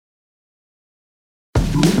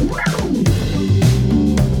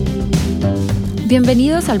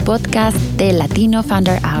Bienvenidos al podcast de Latino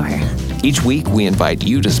Founder Hour. Each week, we invite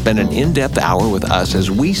you to spend an in-depth hour with us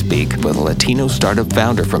as we speak with a Latino startup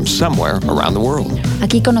founder from somewhere around the world.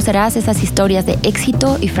 Aquí conocerás esas historias de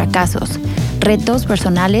éxito y fracasos, retos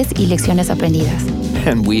personales y lecciones aprendidas.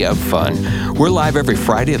 And we have fun. We're live every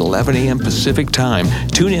Friday at 11 a.m. Pacific Time.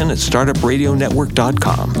 Tune in at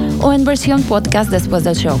startupradionetwork.com. O en versión podcast después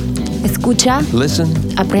del show. Escucha, listen,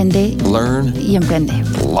 aprende, learn, y emprende.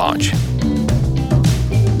 launch.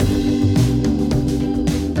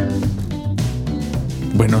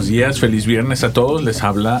 Buenos días, feliz viernes a todos. Les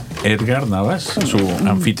habla Edgar Navas, su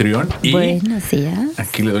anfitrión. Y Buenos días.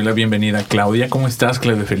 aquí le doy la bienvenida a Claudia. ¿Cómo estás,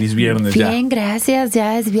 Claudia? Feliz viernes. Bien, gracias.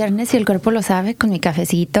 Ya es viernes y el cuerpo lo sabe con mi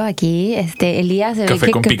cafecito aquí. Elías.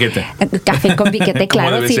 Café con piquete. Café con piquete,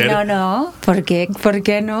 claro. debe Sí, ser. no. ¿Por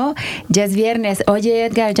qué no? Ya es viernes. Oye,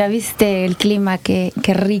 Edgar, ¿ya viste el clima? Qué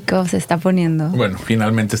rico se está poniendo. Bueno,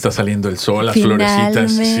 finalmente está saliendo el sol, las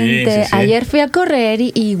florecitas. Sí. Ayer fui a correr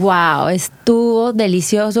y wow, estuvo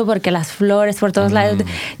delicioso porque las flores por todos lados.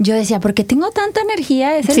 Yo decía, ¿por qué tengo tanta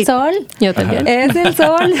energía? ¿Es el sol? Yo también. Es el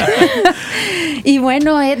sol. Y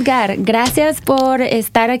bueno, Edgar, gracias por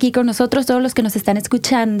estar aquí con nosotros, todos los que nos están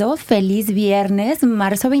escuchando. Feliz viernes,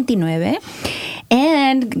 marzo 29.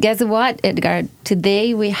 And guess what, Edgar?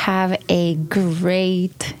 Today we have a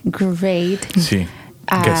great Sí.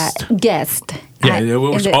 guest. Yeah, it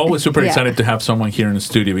was always super excited to have someone here in the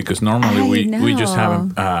studio because normally we just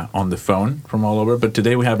have them on the phone from all over, but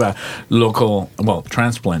today we have a local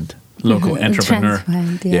entrepreneur.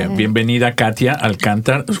 Transplant, yeah. Bienvenida Katia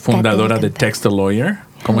Alcántar, fundadora de Text a Lawyer.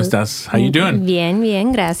 ¿Cómo estás? How you doing?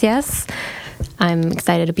 Bien, gracias. I'm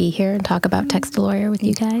excited to be here and talk about Text a Lawyer with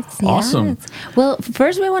you guys. Awesome. Yes. Well,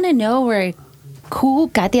 first we want to know who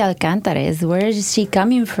Katia Alcántar is. Where is she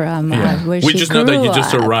coming from? Where We she just know that grew you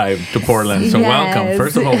just up. arrived to Portland, so welcome.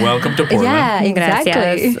 First of all, welcome to Portland. Yeah,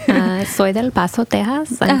 exactly. Gracias. Soy del Paso,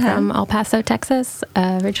 Texas. I'm from El Paso, Texas.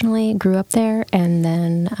 Originally grew up there, and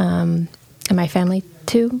then and my family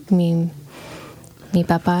too. Mi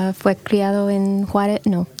papá fue criado en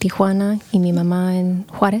Tijuana, y mi mamá en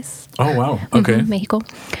Juárez. Oh, wow. Okay. México.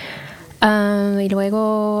 Y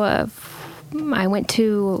luego I went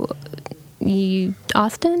to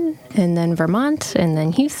Austin, and then Vermont, and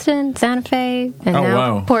then Houston, Santa Fe, and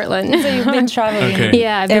now Portland. So you've been traveling. Okay.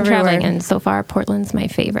 Yeah, I've been everywhere. traveling, and so far Portland's my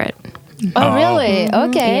favorite. Oh, really?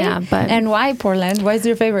 Okay. Yeah, but and why Portland? Why is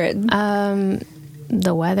your favorite?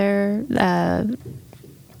 the weather,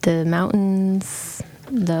 the mountains,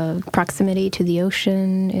 the proximity to the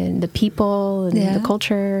ocean, and the people, and the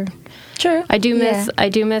culture. Sure. I do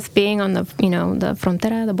miss being on the the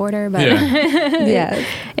frontera, the border, but Yeah.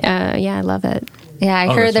 I love it. Yeah, I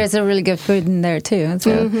heard there's a really good food in there too.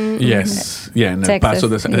 So. Yes. Yeah, in El Paso,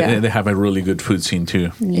 they have a really good food scene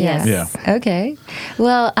too. Yes. Yeah. Okay.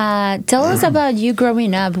 Well, tell us about you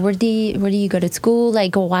growing up. Where do you go to school?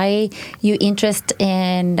 Like, why you interest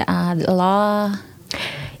in law?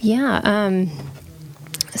 Yeah.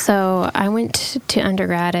 So I went to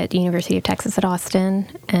undergrad at the University of Texas at Austin,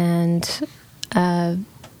 and I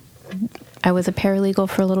was a paralegal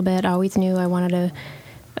for a little bit. I always knew I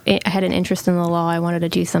had an interest in the law. I wanted to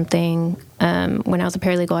do something. When I was a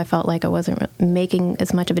paralegal, I felt like I wasn't making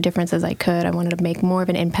as much of a difference as I could. I wanted to make more of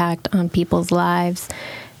an impact on people's lives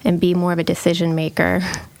and be more of a decision maker.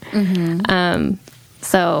 Mm-hmm.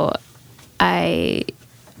 So I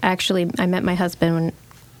met my husband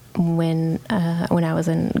when I was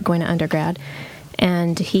going to undergrad,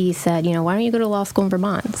 and he said, why don't you go to law school in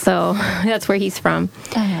Vermont? So that's where he's from.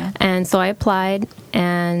 Uh-huh. And so I applied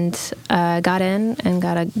and got in and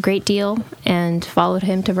got a great deal and followed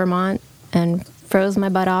him to Vermont and froze my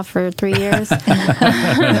butt off for 3 years. At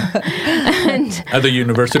the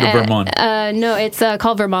University of Vermont? No, it's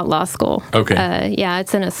called Vermont Law School. Okay.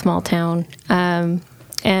 It's in a small town.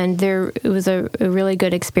 And it was a really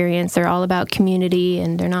good experience. They're all about community,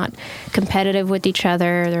 and they're not competitive with each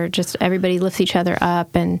other. They're just, everybody lifts each other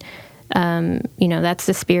up, and that's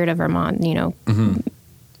the spirit of Vermont.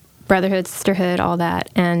 Brotherhood, sisterhood, all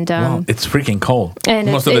that. And wow, it's freaking cold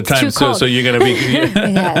and most of the time. So you're gonna be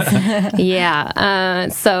Yes. Yeah.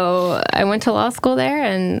 So I went to law school there,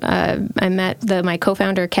 and I met my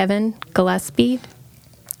co-founder Kevin Gillespie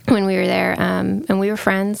when we were there, and we were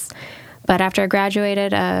friends. But after I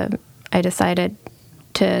graduated, I decided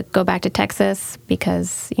to go back to Texas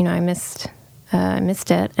because I missed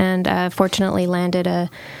it, and fortunately landed a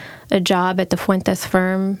job at the Fuentes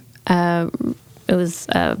firm. It was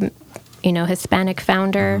Hispanic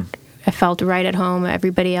founder. I felt right at home.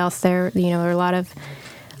 Everybody else there, there were a lot of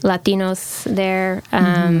Latinos there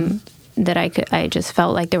that I just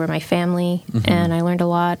felt like they were my family, and I learned a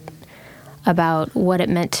lot. about what it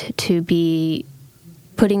meant to be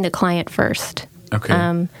putting the client first. Okay.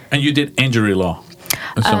 And you did injury law.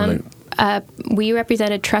 We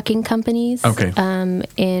represented trucking companies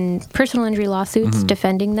in personal injury lawsuits,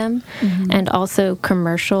 defending them, and also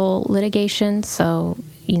commercial litigation. So,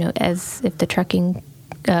 as if the trucking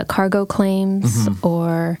cargo claims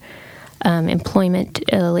or employment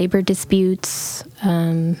labor disputes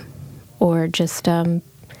or just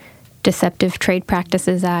Deceptive Trade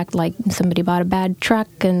Practices Act, like somebody bought a bad truck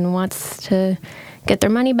and wants to get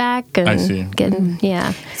their money back. And I see.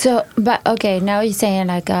 So, but okay, now you're saying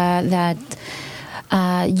like that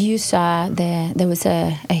you saw there was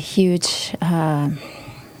a huge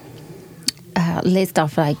list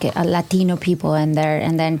of like Latino people in there,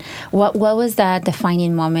 and then what was that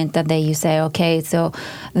defining moment that you say, okay, so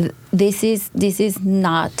this is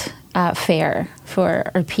not fair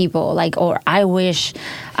for our people, like, or I wish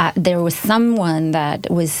there was someone that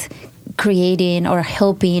was creating or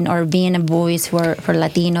helping or being a voice for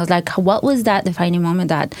Latinos. Like, what was that defining moment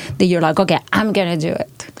that you're like, okay, I'm gonna do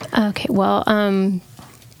it? Okay, well,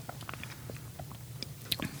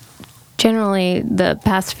 generally the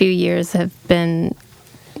past few years have been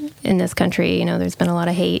in this country, there's been a lot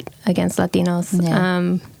of hate against Latinos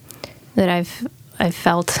that I've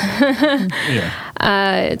felt.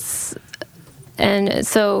 And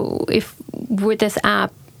so if with this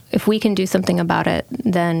app, if we can do something about it,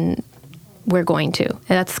 then we're going to. And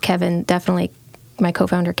that's Kevin, definitely my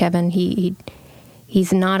co-founder Kevin.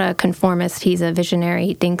 He's not a conformist. He's a visionary.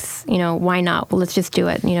 He thinks, why not? Well, let's just do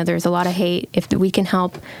it. There's a lot of hate. If we can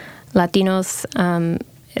help Latinos,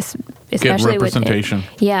 especially get representation.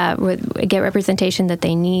 Get representation that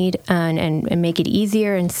they need and make it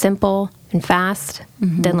easier and simple and fast,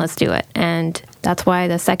 then let's do it. And that's why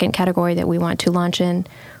the second category that we want to launch in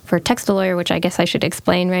for Text a Lawyer, which I guess I should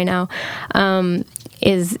explain right now,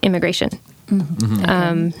 is immigration.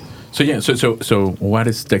 So what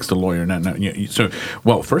is Text a Lawyer?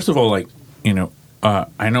 Well, first of all, I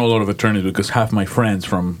know a lot of attorneys because half my friends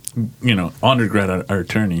from, undergrad are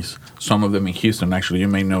attorneys. Some of them in Houston, actually. You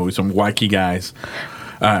may know some wacky guys.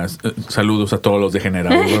 Saludos a todos los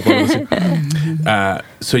degenerados.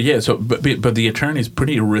 But the attorney is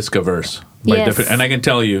pretty risk averse. And I can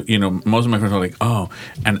tell you, most of my friends are like, oh,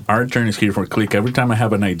 and our attorneys here for Click, every time I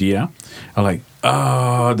have an idea, I'm like,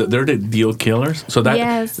 oh, they're the deal killers. So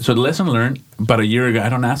so the lesson learned, about a year ago, I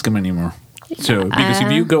don't ask them anymore. So, because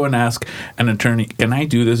if you go and ask an attorney, can I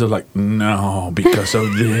do this? They're like, no, because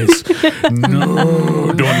of this.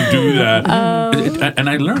 No, don't do that. And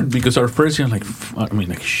I learned because our first year,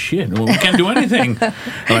 shit, well, we can't do anything. I'm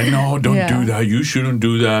like, no, don't do that. You shouldn't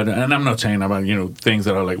do that. And I'm not saying about, things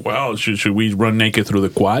that are like, well, should we run naked through the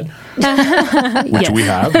quad? Which we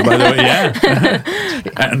have, by the way,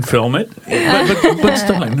 and film it. But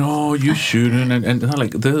still like, no, you shouldn't. And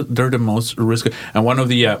like, they're the most risky. And one of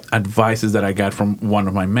the advices that I got from one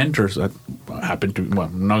of my mentors that happened to,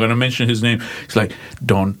 I'm not going to mention his name. He's like,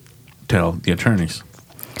 don't tell the attorneys.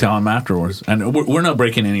 Tell them afterwards. And we're not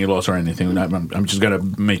breaking any laws or anything. I'm just got to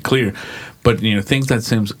make clear. But, things that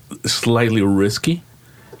seems slightly risky,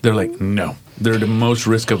 they're like, no. They're the most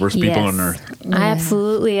risk-averse people on earth. I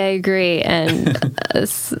agree. And,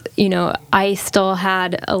 I still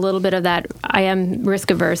had a little bit of that. I am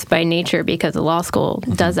risk-averse by nature because the law school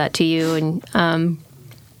does that to you. And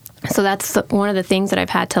so that's one of the things that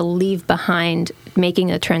I've had to leave behind,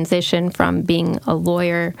 making a transition from being a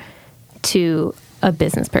lawyer to a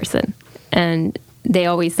business person. And they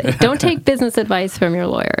always say, don't take business advice from your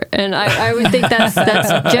lawyer. And I would think that's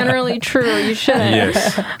generally true. You shouldn't.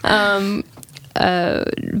 Yes.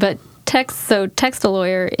 But Text a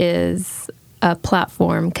Lawyer is a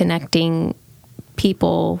platform connecting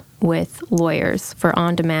people with lawyers for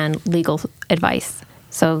on-demand legal advice.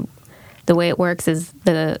 So the way it works is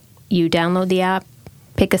you download the app,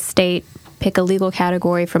 pick a state, pick a legal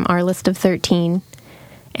category from our list of 13,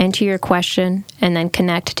 enter your question, and then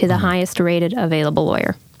connect to the highest rated available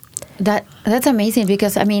lawyer. That's amazing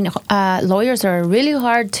because, lawyers are really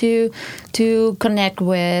hard to connect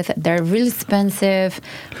with. They're really expensive.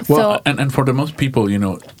 Well, and for the most people,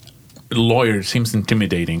 lawyer seems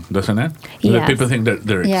intimidating, doesn't it? Yes. People think that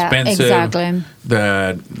they're expensive, exactly.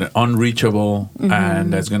 that they're unreachable,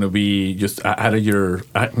 and that's going to be just out of your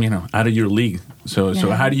league. So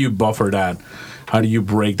how do you buffer that? How do you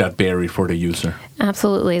break that barrier for the user?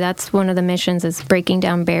 Absolutely. That's one of the missions, is breaking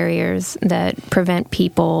down barriers that prevent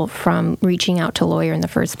people from reaching out to a lawyer in the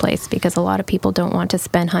first place, because a lot of people don't want to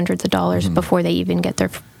spend hundreds of dollars before they even get their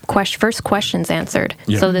first questions answered.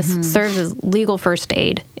 Yeah. So this serves as legal first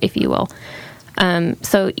aid, if you will.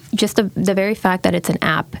 So just the very fact that it's an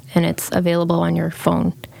app and it's available on your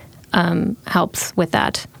phone helps with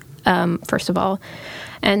that, first of all.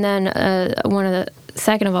 And then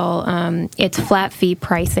second of all, it's flat fee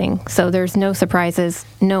pricing. So there's no surprises,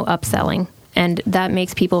 no upselling. And that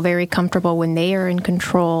makes people very comfortable when they are in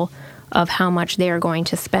control of how much they are going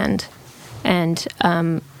to spend. And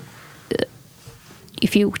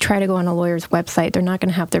if you try to go on a lawyer's website, they're not going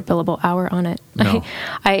to have their billable hour on it. No.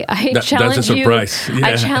 I challenge that's a surprise. you.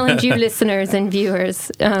 I challenge you, listeners and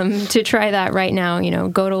viewers, to try that right now.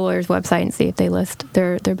 Go to a lawyer's website and see if they list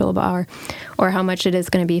their billable hour, or how much it is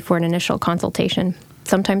going to be for an initial consultation.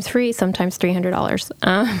 Sometimes free, sometimes $300.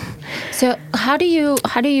 So how do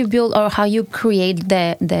you build, or how you create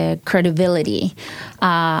the credibility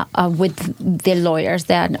with the lawyers?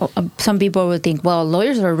 That some people would think, well,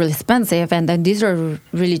 lawyers are really expensive, and then these are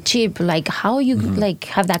really cheap. Like, how you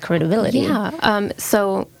have that credibility? Yeah.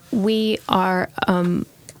 So we are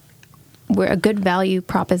we're a good value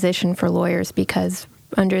proposition for lawyers, because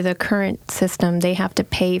under the current system, they have to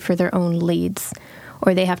pay for their own leads,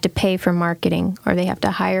 or they have to pay for marketing, or they have to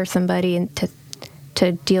hire somebody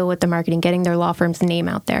to deal with the marketing, getting their law firm's name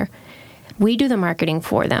out there. We do the marketing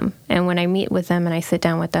for them. And when I meet with them and I sit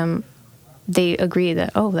down with them, they agree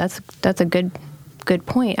that, oh, that's a good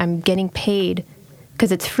point. I'm getting paid,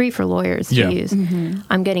 because it's free for lawyers to use. Mm-hmm.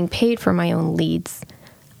 I'm getting paid for my own leads.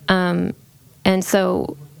 And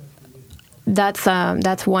so that's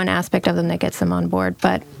one aspect of them that gets them on board.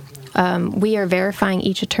 But we are verifying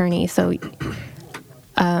each attorney. So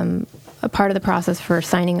a part of the process for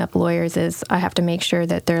signing up lawyers is I have to make sure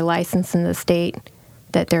that they're licensed in the state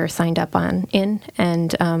that they're signed up in,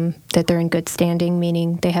 and that they're in good standing,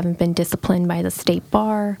 meaning they haven't been disciplined by the state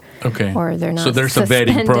bar. Okay. Or they're not. So there's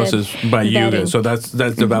suspended. a vetting process by you. So that's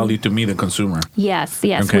the value to me, the consumer. Yes.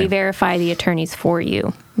 Okay. We verify the attorneys for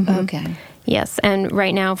you. Mm-hmm. Okay. Yes, and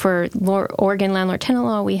right now for Oregon landlord-tenant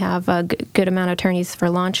law, we have a good amount of attorneys for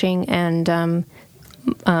launching, and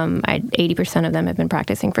 80% of them have been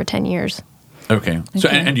practicing for 10 years. Okay. So,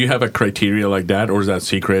 and you have a criteria like that, or is that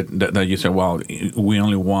secret that you say, well, we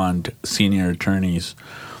only want senior attorneys,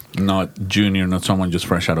 not junior, not someone just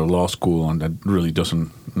fresh out of law school and that really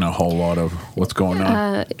doesn't know a whole lot of what's going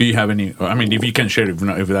on? Do you have any, I mean, if you can share it,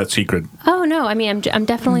 if that's secret. Oh, no. I mean, I'm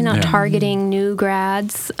definitely not targeting new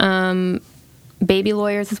grads. Baby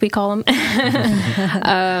lawyers, as we call them.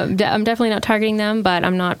 I'm definitely not targeting them, but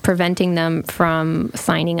I'm not preventing them from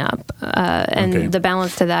signing up. And the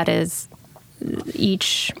balance to that is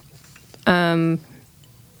each, after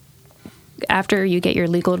you get your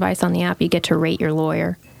legal advice on the app, you get to rate your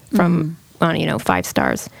lawyer from, 5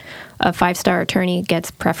 stars. A 5-star attorney gets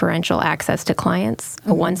preferential access to clients.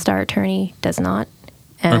 A 1-star attorney does not.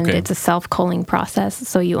 And it's a self-culling process,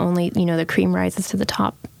 so you only, the cream rises to the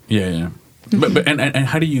top. Yeah. But and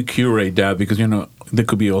how do you curate that? Because there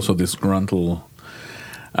could be also disgruntled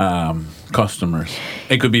customers.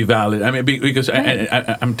 It could be valid. I mean, because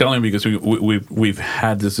I'm telling you, because we've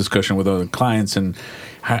had this discussion with other clients, and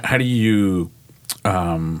how do you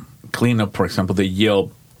clean up, for example, the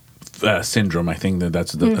Yelp syndrome? I think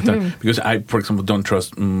that's the because I, for example, don't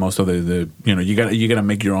trust most of the you gotta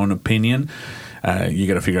make your own opinion. You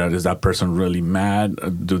got to figure out, is that person really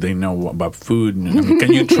mad? Do they know about food? I mean,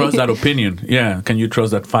 can you trust that opinion? Yeah. Can you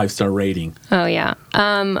trust that 5-star rating? Oh, yeah.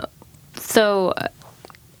 So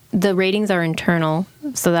the ratings are internal.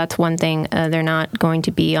 So that's one thing. They're not going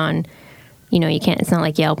to be on, you can't, it's not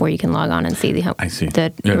like Yelp where you can log on and see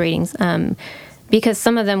the ratings. Because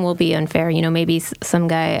some of them will be unfair. Maybe some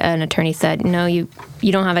guy, an attorney said, no, you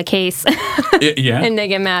don't have a case. Yeah. And they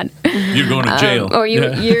get mad. You're going to jail. Or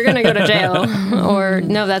you're going to go to jail. Or,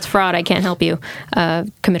 no, that's fraud. I can't help you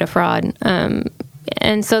commit a fraud.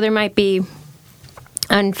 And so there might be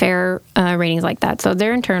unfair ratings like that. So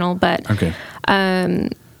they're internal, but a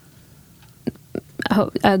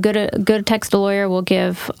good text lawyer will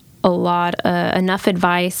give enough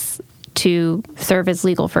advice to serve as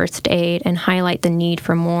legal first aid and highlight the need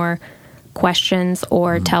for more questions,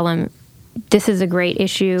 or tell them, this is a great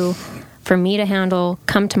issue for me to handle.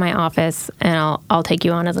 Come to my office and I'll take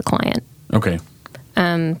you on as a client. Okay.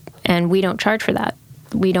 And we don't charge for that.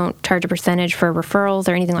 We don't charge a percentage for referrals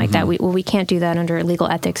or anything like that. We can't do that under legal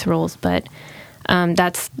ethics rules, but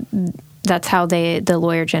that's how the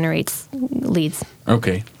lawyer generates leads.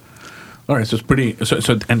 Okay. All right. So it's pretty.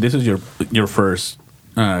 So and this is your first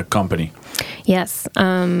company. Yes.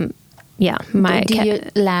 Yeah. Did you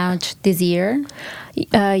launch this year?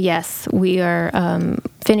 Yes. We are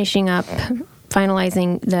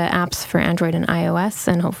finalizing the apps for Android and iOS,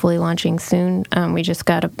 and hopefully launching soon. We just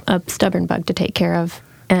got a stubborn bug to take care of,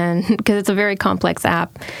 and because it's a very complex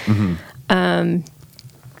app.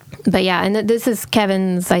 But yeah, and this is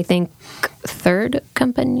Kevin's, I think, third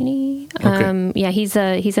company. Okay. Yeah, he's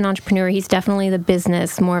an entrepreneur. He's definitely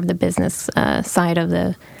more of the business side of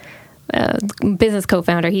the business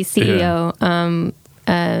co-founder. He's CEO,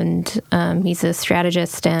 and he's a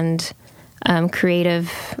strategist and creative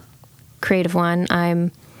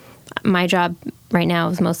one. My job right now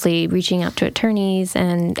is mostly reaching out to attorneys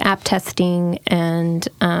and app testing and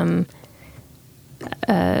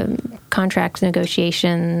contract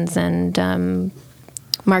negotiations and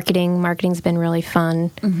marketing. Marketing's been really fun.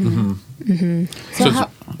 Mm-hmm. Mm-hmm. So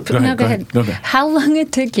go ahead. How long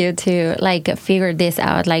it took you to figure this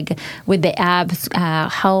out, with the apps,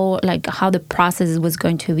 how the process was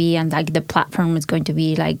going to be and the platform was going to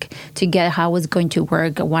be to get how it was going to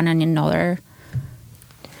work one on another?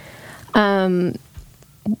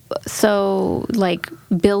 So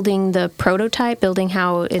building the prototype, building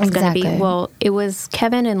how it's going to be. Well, it was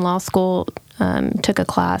Kevin in law school took a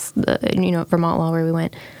class, Vermont Law, where we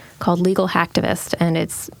went, called Legal Hacktivist, and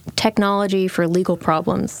it's technology for legal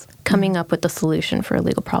problems, coming up with the solution for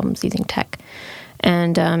legal problems using tech.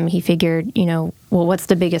 And he figured, what's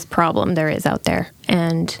the biggest problem there is out there?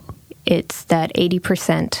 And it's that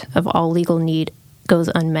 80% of all legal need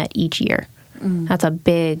goes unmet each year. That's a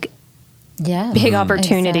big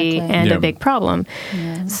opportunity and a big problem.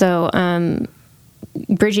 Yeah. So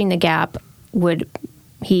bridging the gap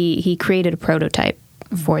he created a prototype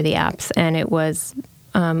for the apps, and it was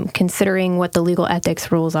considering what the legal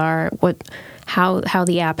ethics rules are, how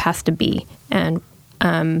the app has to be. And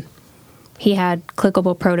he had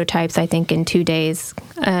clickable prototypes, I think, in 2 days.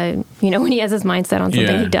 When he has his mindset on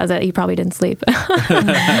something, he does it. He probably didn't sleep.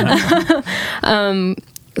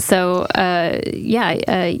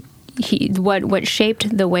 What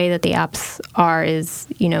shaped the way that the apps are is,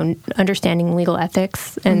 understanding legal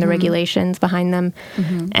ethics and the regulations behind them,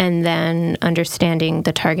 and then understanding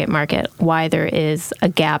the target market, why there is a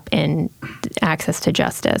gap in access to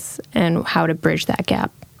justice, and how to bridge that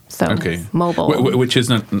gap. So mobile, which is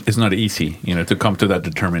not easy, to come to that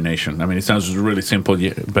determination. I mean, it sounds really simple,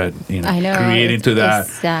 but I know, creating to that,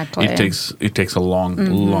 exactly. it takes a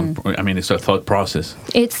long. I mean, it's a thought process.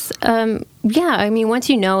 It's I mean, once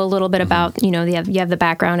you know a little bit about, you have the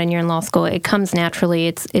background and you're in law school, it comes naturally.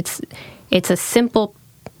 It's a simple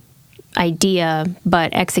idea,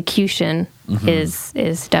 but execution is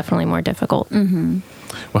definitely more difficult.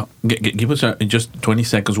 Well, give us just 20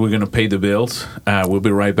 seconds. We're going to pay the bills. We'll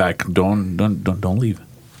be right back. Don't leave.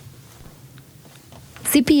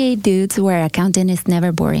 CPA Dudes, where accounting is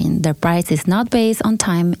never boring. Their price is not based on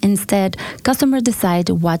time. Instead, customers decide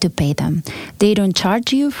what to pay them. They don't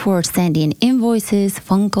charge you for sending invoices,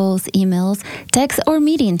 phone calls, emails, texts, or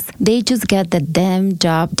meetings. They just get the damn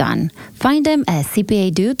job done. Find them at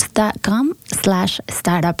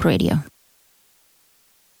cpadudes.com/startupradio.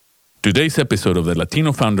 Today's episode of the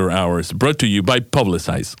Latino Founder Hour is brought to you by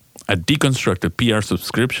Publicize, a deconstructed PR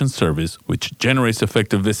subscription service which generates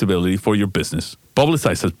effective visibility for your business.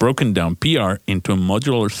 Publicize has broken down PR into a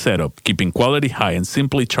modular setup, keeping quality high and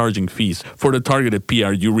simply charging fees for the targeted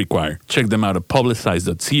PR you require. Check them out at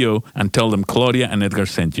publicize.co and tell them Claudia and Edgar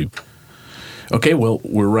sent you. Okay, well,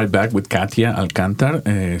 we're right back with Katia Alcantar,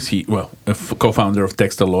 co-founder of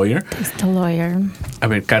Text a Lawyer. Text a Lawyer. I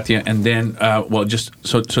mean, Katia, and then, just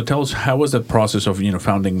so tell us, how was the process of,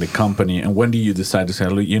 founding the company, and when do you decide to say,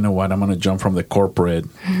 you know what, I'm going to jump from the corporate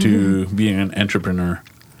to being an entrepreneur?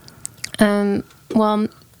 Well,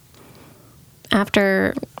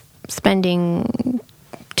 after spending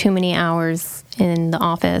too many hours in the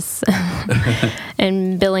office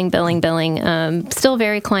and billing, still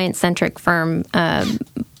very client-centric firm,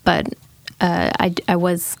 but I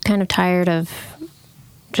was kind of tired of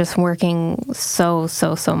just working so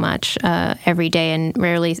much every day and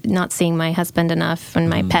rarely not seeing my husband enough and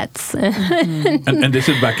my pets. And this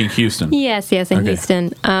is back in Houston? Yes, in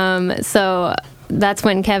Houston. So that's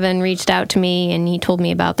when Kevin reached out to me and he told me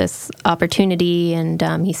about this opportunity, and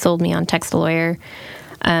he sold me on Text a Lawyer.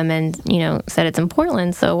 And, said it's in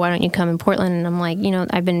Portland, so why don't you come in Portland? And I'm like,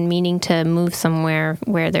 I've been meaning to move somewhere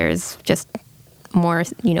where there's just more,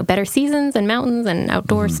 better seasons and mountains and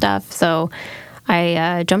outdoor stuff. So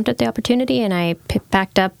I jumped at the opportunity and I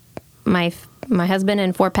packed up my husband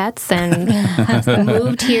and 4 pets and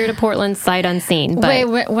moved here to Portland sight unseen. But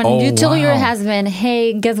when you told your husband,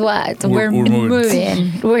 hey, guess what? We're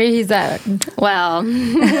moving. Where he's at? Well,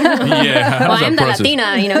 I'm the process?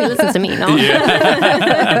 Latina, he listens to me, no?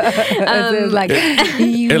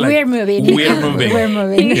 We're moving. We're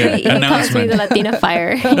moving. Yeah. He calls me the Latina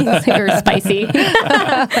fire. He's super spicy.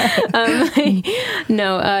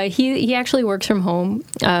 He actually works from home.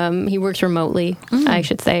 He works remotely, I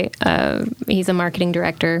should say. he's a marketing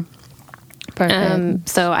director. Perfect.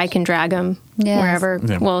 So I can drag him wherever.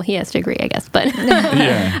 Yeah. Well, he has to agree, I guess. But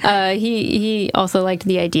he also liked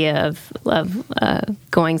the idea of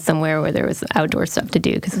going somewhere where there was outdoor stuff to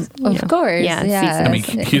do. Cause, of course. Yeah. Yeah. I mean,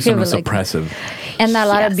 Houston is oppressive. And a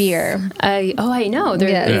lot of beer. I know.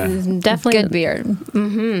 There's definitely good beer.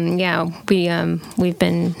 Mm-hmm, yeah. We've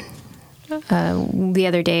been the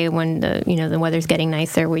other day when the weather's getting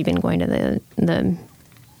nicer. We've been going to the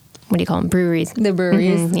what do you call them? Breweries. The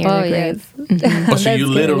breweries. Near the grave. Mm-hmm. So you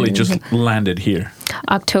literally just landed here.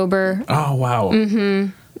 October. Oh wow.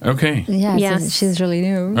 Mm-hmm. Okay. Yeah. Yes. So she's really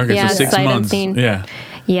new. Okay, Yeah, so 6 sight months. unseen. Yeah.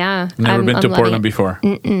 Yeah. Never been to loving Portland it. before.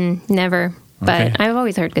 Never. But Okay. I've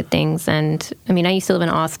always heard good things. And I mean, I used to live in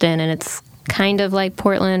Austin, and it's kind of like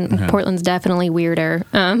Portland. Yeah. Portland's definitely weirder.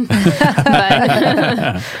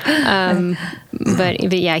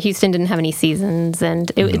 But yeah, Houston didn't have any seasons,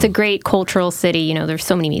 and it's a great cultural city. You know, there's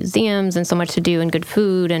so many museums and so much to do, and good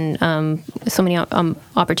food, and so many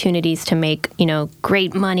opportunities to make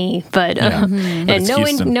great money. But But and it's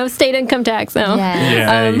Houston. no state income tax. So.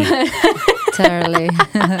 Yeah. Totally.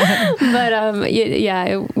 But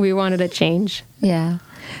yeah, we wanted a change. Yeah.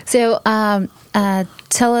 So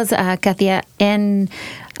tell us, Katia, and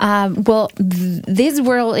this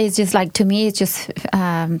world is just like, to me, it's just,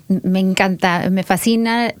 me encanta, me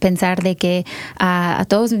fascina pensar de que a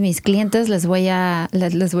todos mis clientes les voy a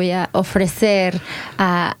ofrecer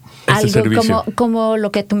algo servicio. como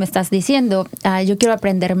lo que tú me estás diciendo. Yo quiero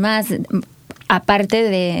aprender más, aparte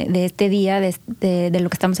de este día, de lo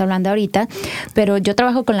que estamos hablando ahorita, pero yo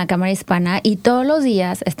trabajo con la Cámara Hispana y todos los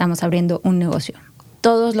días estamos abriendo un negocio.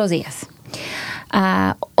 Todos los días.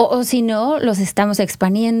 O si no, los estamos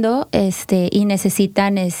expandiendo y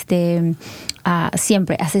necesitan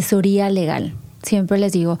siempre asesoría legal. Siempre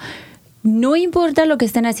les digo, no importa lo que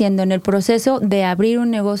estén haciendo en el proceso de abrir un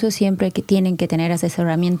negocio, siempre que tienen que tener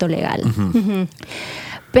asesoramiento legal. Mm-hmm.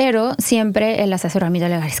 Pero siempre el asesoramiento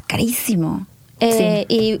legal es carísimo. Sí.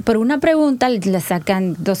 Y por una pregunta le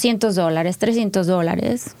sacan $200,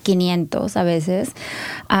 $300, 500 a veces,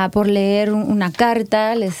 por leer una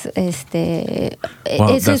carta.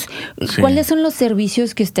 ¿Cuáles son los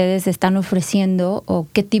servicios que ustedes están ofreciendo o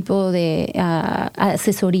qué tipo de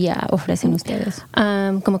asesoría ofrecen ustedes?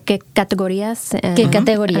 ¿Como qué categorías? ¿Qué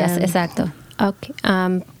categorías? Exacto. Okay.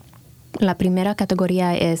 La primera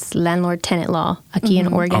categoría es Landlord-Tenant Law, aquí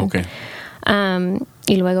en Oregon. Okay.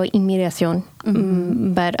 Y luego inmigración.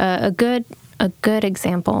 But a good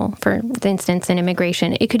example, for instance, in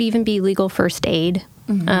immigration, it could even be legal first aid.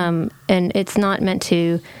 And it's not meant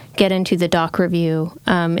to get into the doc review.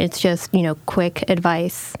 It's just, quick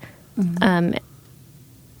advice.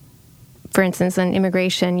 For instance, in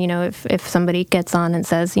immigration, if somebody gets on and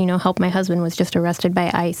says, help, my husband was just arrested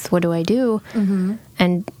by ICE, what do I do?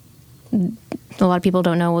 And a lot of people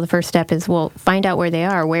don't know, well, the first step is, find out where they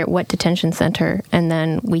are, what detention center, and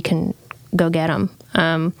then we can go get them.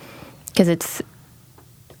 Because it's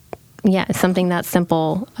something that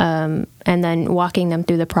simple. And then walking them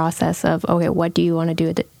through the process of, okay, what do you want to do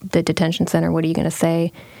at the detention center? What are you going to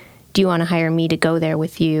say? Do you want to hire me to go there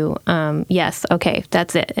with you? Yes. Okay,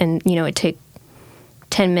 that's it. And, it took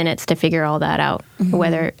 10 minutes to figure all that out,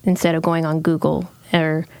 whether instead of going on Google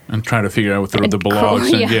and trying to figure out through the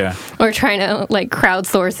blogs or trying to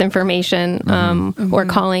crowdsource information, or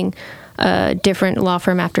calling different law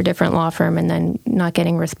firm after different law firm and then not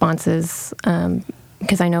getting responses.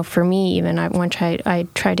 Because I know for me, even I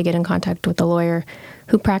tried to get in contact with a lawyer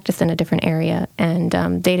who practiced in a different area, and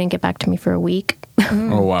they didn't get back to me for a week.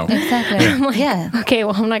 Oh wow! Exactly. I'm like, yeah. Okay,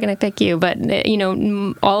 well, I'm not going to pick you, but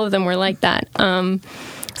all of them were like that.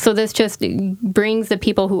 So this just brings the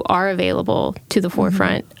people who are available to the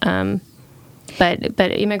forefront. But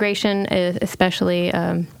immigration, especially,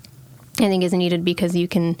 I think is needed because you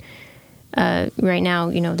can. Right now,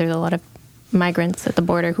 there's a lot of migrants at the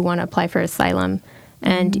border who want to apply for asylum,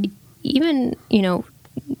 and even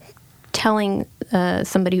telling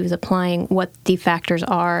somebody who's applying what the factors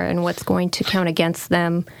are and what's going to count against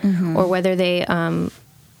them, or whether they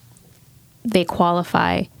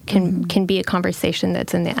qualify can be a conversation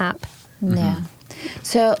that's in the app. Yeah.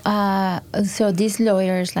 So these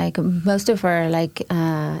lawyers, like most of our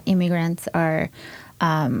immigrants, are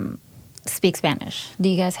speak Spanish. Do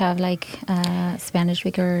you guys have Spanish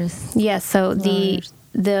speakers? Yes. So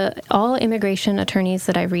the all immigration attorneys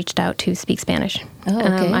that I've reached out to speak Spanish. Oh,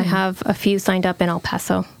 okay. I have a few signed up in El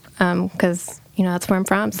Paso because that's where I'm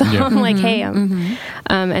from. So I'm like, hey,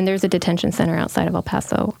 and there's a detention center outside of El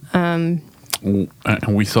Paso.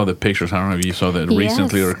 And we saw the pictures. I don't know if you saw that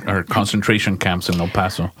recently, or concentration camps in El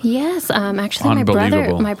Paso. Yes, actually,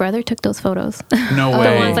 my brother took those photos. No way.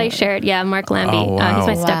 The ones I shared. Yeah, Mark Lambie. Oh, wow.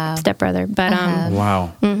 He's my stepbrother. But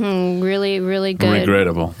wow. Really, really good.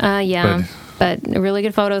 Regrettable. But really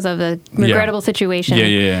good photos of the regrettable situation.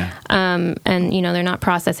 Yeah. And they're not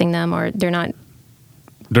processing them, or they're not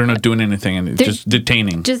doing anything, and just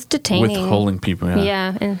detaining. Withholding people.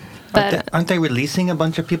 Yeah. But aren't they releasing a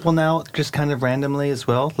bunch of people now, just kind of randomly as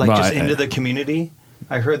well, into the community?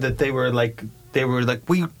 I heard that they were like,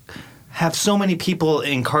 we have so many people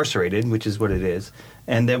incarcerated, which is what it is,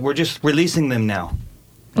 and that we're just releasing them now.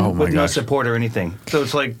 With no support or anything. So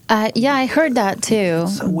it's like... I heard that too.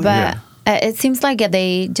 So weird. But it seems like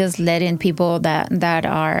they just let in people that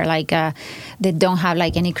are like, they don't have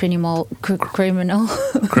like any criminal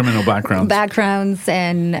backgrounds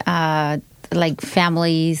and like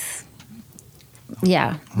families.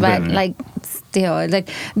 Yeah. But like still, like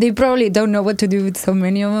they probably don't know what to do with so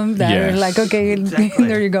many of them that are like, okay, exactly.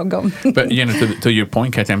 There you go. But, to your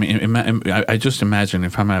point, Kathy, I mean, I just imagine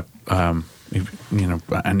if I'm an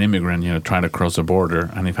immigrant, trying to cross the border,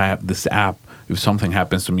 and if I have this app, if something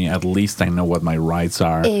happens to me, at least I know what my rights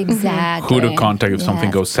are. Exactly. Who to contact if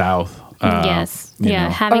something goes south. Yes.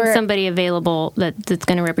 Having somebody available that's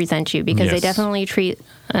going to represent you, because they definitely treat,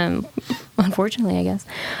 unfortunately, I guess,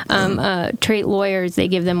 treat lawyers, they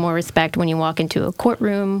give them more respect when you walk into a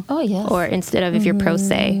courtroom. Oh, yes. Or instead of if you're pro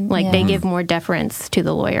se. They give more deference to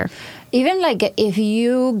the lawyer. Even like if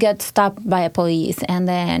you get stopped by a police and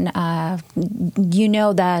then you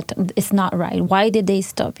know that it's not right. Why did they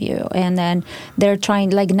stop you? And then they're trying,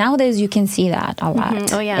 like nowadays you can see that a lot.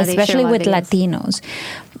 Mm-hmm. Oh, yeah. Especially with Latinos.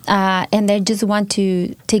 And they just want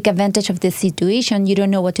to take advantage of this situation. You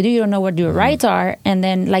don't know what to do. You don't know what your rights are. And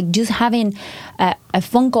then like just having a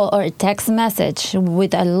phone call or a text message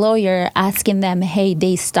with a lawyer asking them, hey,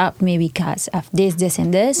 they stopped me because of this,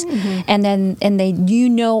 and this. Mm-hmm. And then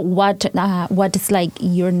what is like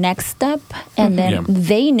your next step. And then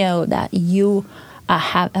they know that you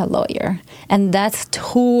have a lawyer. And that's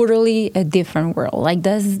totally a different world. Like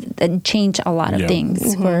that change a lot of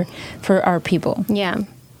things for our people. Yeah.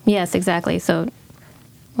 Yes, exactly. So,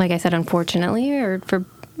 like I said, unfortunately, or for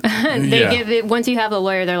give it, once you have the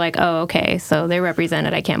lawyer, they're like, oh, okay, so they're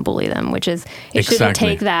represented. I can't bully them, which is it shouldn't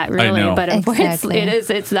take that really, but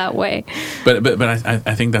it's that way. But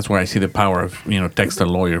I think that's where I see the power of text a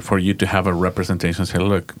lawyer, for you to have a representation. Say,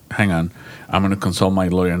 look, hang on, I'm going to consult my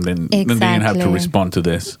lawyer, and then you have to respond to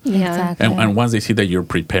this. Yeah, and once they see that you're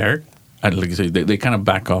prepared. Like you say, they kind of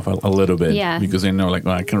back off a little bit because they know, like,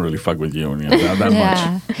 well, I can't really fuck with you, that much.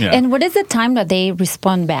 Yeah. And what is the time that they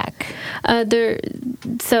respond back? The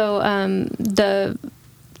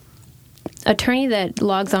attorney that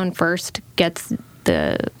logs on first gets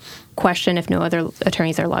the question if no other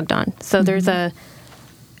attorneys are logged on. So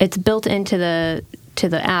it's built into the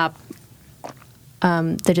app,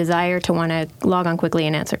 the desire to want to log on quickly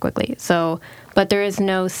and answer quickly. So, but there is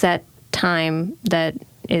no set time that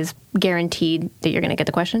is guaranteed that you're going to get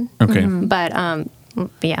the question. Okay. Mm-hmm. But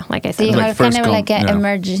like I said, so you have kind of like an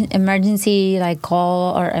emergency like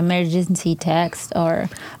call or emergency text or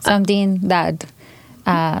something that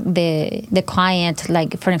the client,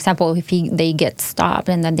 like for example, if they get stopped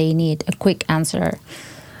and then they need a quick answer.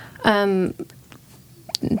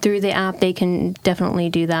 Through the app, they can definitely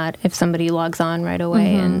do that if somebody logs on right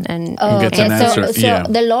away and gets an answer. So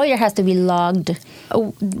the lawyer has to be logged.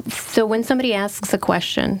 So when somebody asks a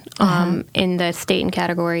question in the state and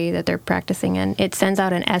category that they're practicing in, it sends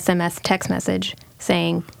out an SMS text message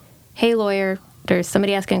saying, hey, lawyer, there's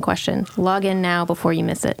somebody asking a question. Log in now before you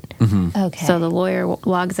miss it. Mm-hmm. Okay. So the lawyer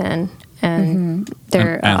logs in and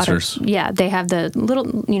their answers. They have the little,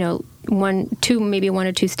 maybe one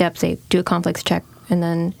or two steps. They do a conflicts check and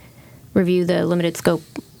then review the limited scope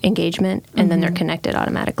engagement, and then they're connected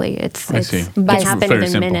automatically. It's happened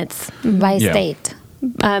in minutes. By state.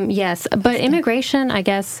 Yes, but immigration, I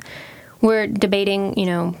guess, we're debating,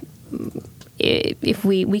 if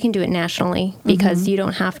we can do it nationally, because you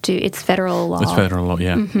don't have to, it's federal law. It's federal law,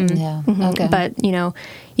 yeah. Mm-hmm. Yeah. Mm-hmm. Okay. But,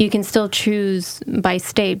 you can still choose by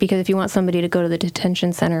state, because if you want somebody to go to the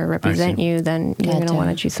detention center and represent you, then you're going to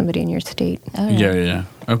want to choose somebody in your state. Oh, yeah.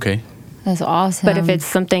 Okay. That's awesome. But if it's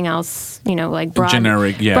something else, like broad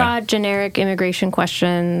generic immigration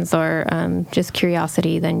questions or just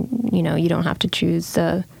curiosity, then, you don't have to choose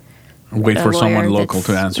wait for someone local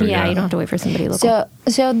to answer. Yeah, you don't have to wait for somebody local.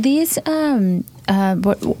 So these,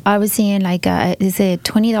 what I was seeing, like, is it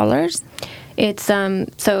 $20? It's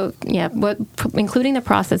including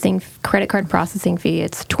the credit card processing fee,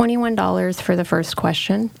 it's $21 for the first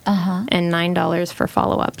question and $9 for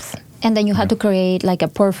follow-ups. And then you have to create like a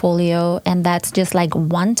portfolio, and that's just like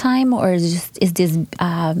one time, or is this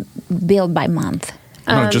billed by month?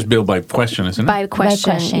 No, just billed by question, isn't it? By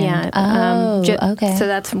question, yeah. Okay. So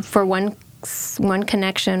that's for one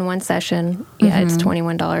connection, one session. Yeah, it's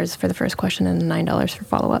 $21 for the first question and $9 for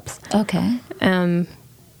follow-ups. Okay. Yeah.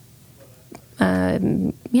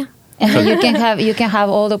 And then you can have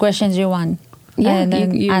all the questions you want. Yeah, and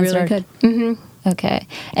then you really could. Mm-hmm. Okay.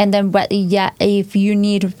 And then, but if you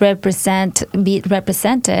need be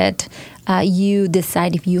represented, you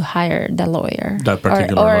decide if you hire the lawyer. That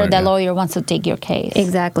particular or lawyer. the lawyer wants to take your case.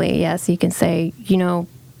 Exactly, yes. You can say, you're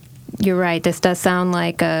right. This does sound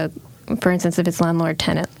like for instance, if it's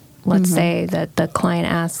landlord-tenant, let's say that the client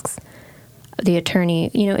asks the attorney,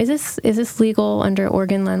 is this legal under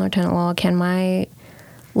Oregon landlord-tenant law? Can my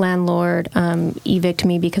landlord evict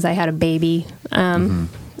me because I had a baby? And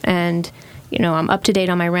I'm up to date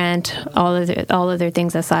on my rent. All other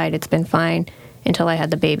things aside, it's been fine until I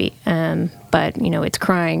had the baby. But it's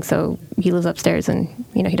crying, so he lives upstairs, and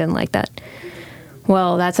he doesn't like that.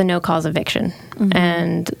 Well, that's a no-cause eviction,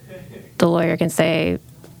 and the lawyer can say,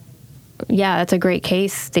 "Yeah, that's a great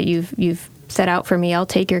case that you've set out for me. I'll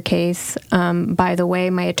take your case. By the way,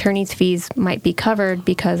 my attorney's fees might be covered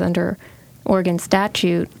because under Oregon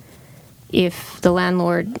statute, if the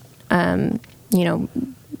landlord,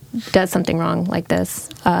 does something wrong like this,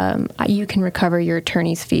 you can recover your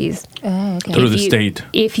attorney's fees through the state.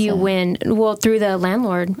 If you win, well, through the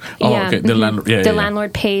landlord. Oh, okay. The landlord. Yeah, the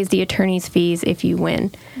landlord pays the attorney's fees if you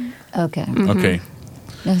win. Okay. Okay.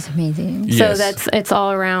 That's amazing. Yes. So it's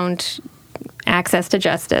all around access to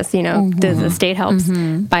justice. The state helps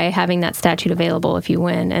by having that statute available if you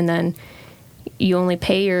win, and then you only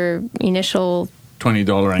pay your initial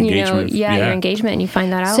 $20 engagement. Your engagement, and you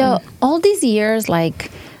find that out. So all these years,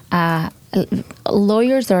 like,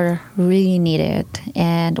 lawyers are really needed,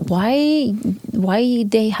 and why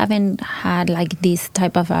they haven't had like this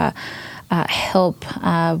type of help,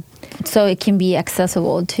 so it can be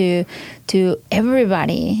accessible to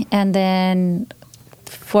everybody, and then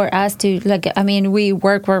for us to we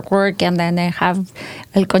work, and then they have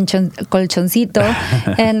el colchoncito,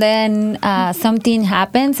 and then something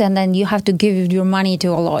happens, and then you have to give your money to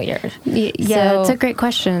a lawyer. Yeah, that's a great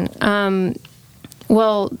question.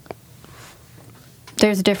 Well,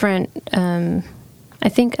 there's different. I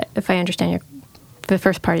think if I understand the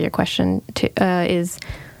first part of your question,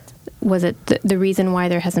 was it the reason why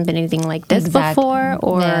there hasn't been anything like this before,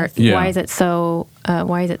 or why is it so?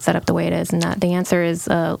 Why is it set up the way it is? And that the answer is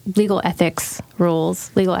legal ethics rules,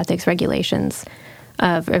 legal ethics regulations,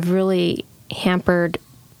 have really hampered,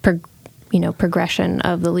 progression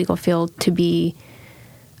of the legal field to be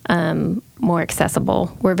more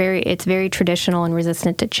accessible. It's very traditional and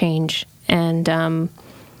resistant to change, and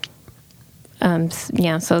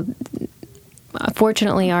so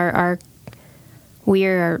fortunately, we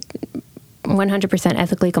are 100%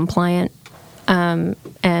 ethically compliant,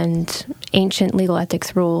 and ancient legal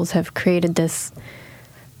ethics rules have created this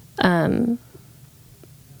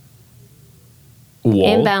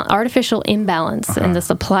artificial imbalance in the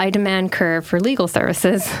supply-demand curve for legal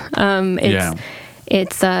services.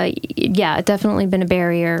 It's definitely been a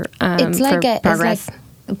barrier for progress.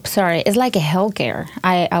 It's like a healthcare.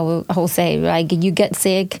 I will say, like, you get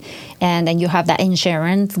sick, and then you have that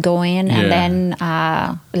insurance going, and then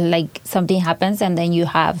like something happens, and then you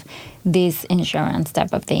have this insurance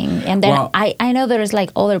type of thing. And then I know there's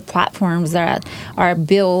like other platforms that are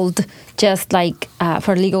built just like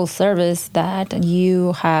for legal service that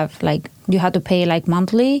you have to pay like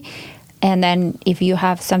monthly, and then if you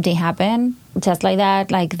have something happen just like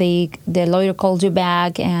that, like the lawyer calls you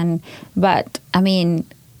back, but I mean,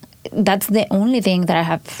 that's the only thing that I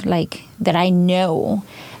have, like, that I know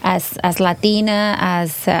as Latina,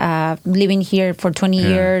 as living here for 20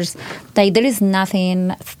 years. Like, there is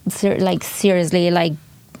nothing seriously like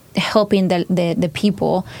helping the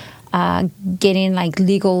people getting like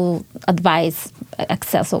legal advice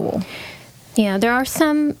accessible. Yeah, there are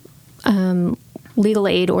some legal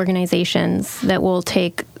aid organizations that will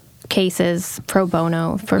take cases pro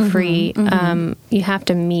bono for free. You have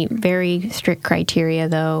to meet very strict criteria,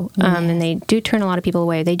 though, and they do turn a lot of people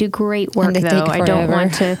away. They do great work, though. I don't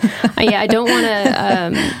want to. I don't want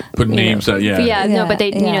to put names out. No, but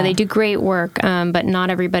they do great work, but not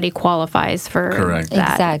everybody qualifies for that.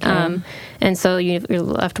 Exactly. And so you're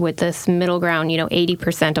left with this middle ground.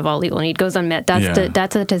 80% of all legal need goes unmet.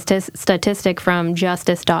 That's a statistic from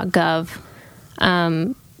justice.gov.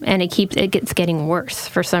 And it gets getting worse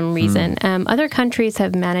for some reason. Other countries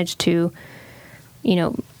have managed to,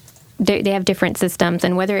 they have different systems,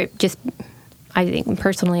 and whether it just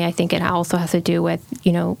I think it also has to do with,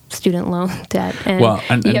 student loan debt.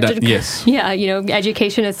 And yes. Yeah,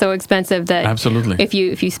 education is so expensive that absolutely, if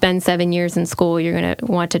you spend 7 years in school, you're going to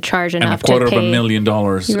want to charge enough to pay. And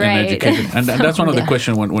 $250,000 in education. And that's one of the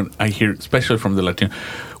questions when I hear, especially from the Latino,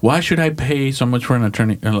 why should I pay so much for an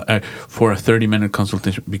attorney for a 30-minute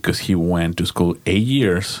consultation? Because he went to school 8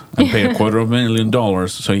 years and paid $250,000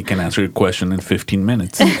 so he can answer your question in 15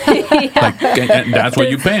 minutes. That's what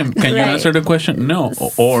you pay him. Can you answer the question? No.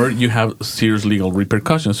 Or you have serious legal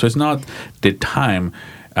repercussions. So it's not the time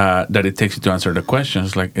that it takes you to answer the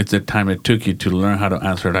questions. Like, it's the time it took you to learn how to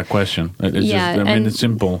answer that question. It's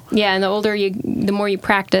simple. Yeah, and the more you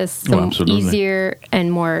practice, the easier and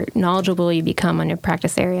more knowledgeable you become on your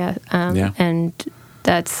practice area. And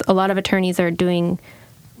that's a lot of attorneys are doing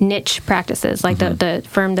niche practices. Like the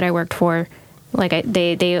firm that I worked for,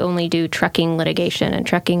 they only do trucking litigation and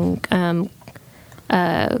trucking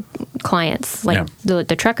clients,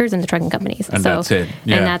 the truckers and the trucking companies. And that's it.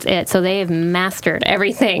 Yeah. And that's it. So they've mastered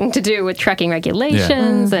everything to do with trucking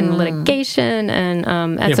regulations and litigation. And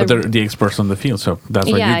but they're the experts on the field. So that's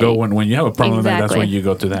where you go when you have a problem. Exactly. That's when you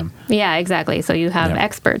go to them. Yeah, exactly. So you have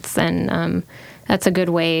experts, and that's a good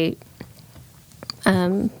way.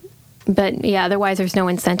 But otherwise there's no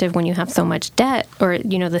incentive when you have so much debt, or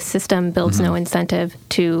the system builds no incentive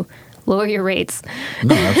to lower your rates.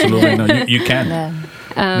 No, absolutely no. You can.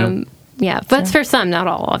 But for some, not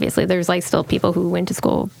all. Obviously, there's still people who went to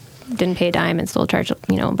school, didn't pay a dime, and still charge a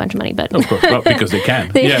bunch of money. But of course, because they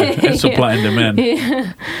can. Supply and demand.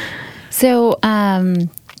 Yeah. So,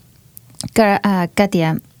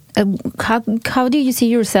 Katia, how do you see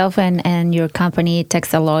yourself and your company,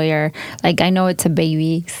 Text a Lawyer? I know it's a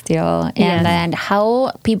baby still, and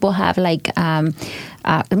how people have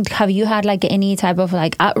have you had any type of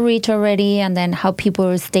outreach already? And then how people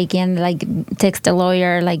are taking Text a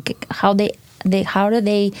Lawyer? How do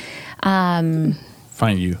they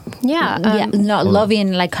find you?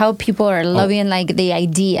 Loving how people are loving the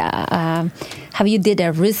idea. Have you did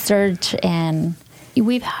a research? And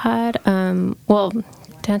we've had to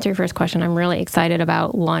answer your first question, I'm really excited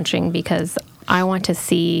about launching because I want to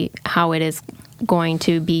see how it is going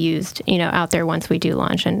to be used, out there once we do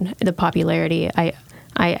launch, and the popularity.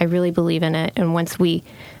 I really believe in it, and once we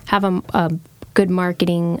have a good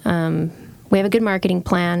marketing, we have a good marketing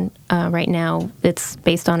plan right now. It's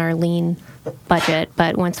based on our lean budget,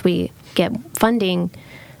 but once we get funding,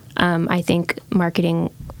 I think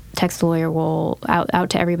marketing Text a Lawyer will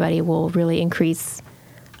out to everybody will really increase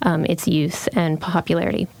its use and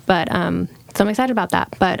popularity. But so I'm excited about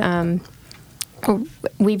that. But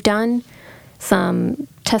we've done some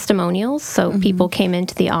testimonials. So people came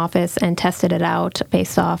into the office and tested it out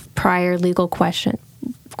based off prior legal problems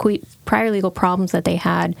that they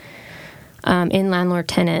had in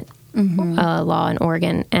landlord-tenant law in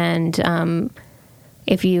Oregon. And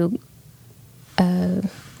if you... I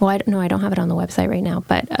don't have it on the website right now,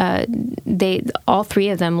 but all three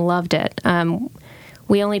of them loved it.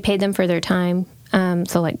 We only paid them for their time,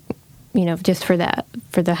 just for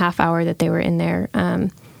the half hour that they were in there.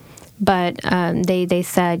 But they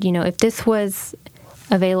said, if this was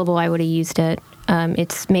available, I would have used it.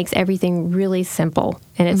 It makes everything really simple,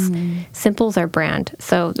 and simple's our brand.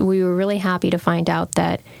 So we were really happy to find out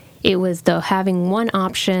that it was having one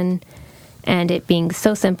option and it being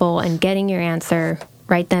so simple and getting your answer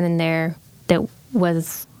right then and there that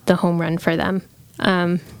was the home run for them.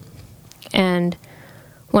 And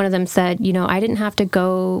one of them said, I didn't have to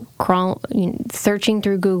go searching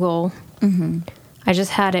through Google. I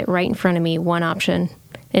just had it right in front of me, one option.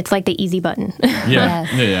 It's like the easy button. Yeah.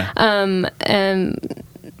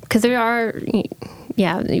 Because the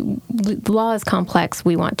law is complex.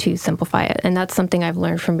 We want to simplify it. And that's something I've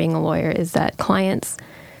learned from being a lawyer is that clients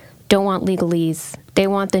don't want legalese. They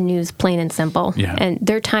want the news plain and simple. Yeah. And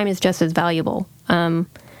their time is just as valuable.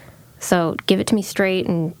 So give it to me straight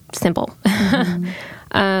and simple.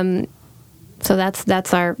 So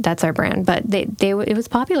that's our brand. But it was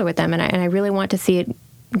popular with them, and I really want to see it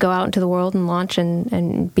go out into the world and launch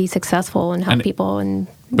and be successful and help people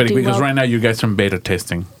But because right now you guys are in beta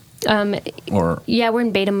testing. We're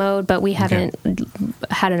in beta mode, but we haven't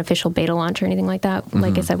had an official beta launch or anything like that.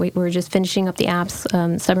 Like I said, we're just finishing up the apps,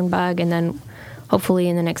 Stubborn Bug, and then hopefully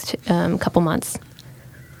in the next couple months.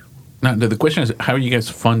 Now, the question is, how are you guys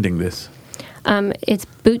funding this? It's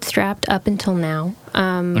bootstrapped up until now.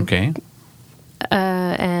 Okay.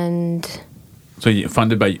 And... So you're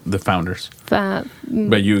funded by the founders? By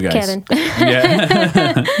you guys? Kevin.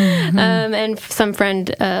 Yeah. And some friends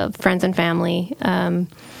and family.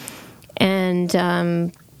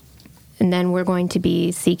 and then we're going to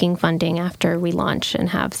be seeking funding after we launch and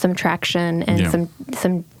have some traction and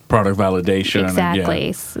some product validation.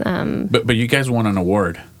 Exactly. But you guys won an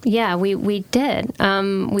award. Yeah, we did.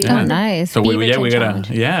 Nice. So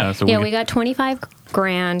we got 25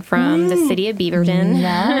 grand from the city of Beaverton.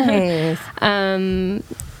 Nice.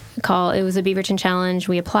 It was a Beaverton Challenge.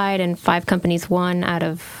 We applied, and 5 companies won out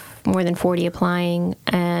of more than 40 applying,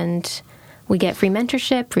 and we get free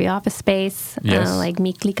mentorship, free office space, like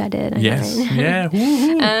Miklika did. Yes. Yeah.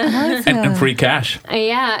 And free cash.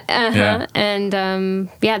 And the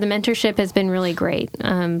mentorship has been really great.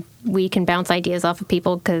 We can bounce ideas off of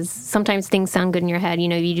people because sometimes things sound good in your head. You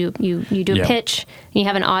know, you do a pitch, and you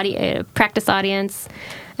have a practice audience,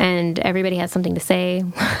 and everybody has something to say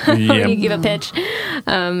when you give a pitch,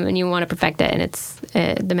 and you want to perfect it. And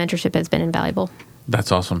the mentorship has been invaluable.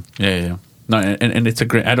 That's awesome. Yeah. No, and it's a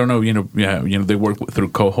great. I don't know. They work through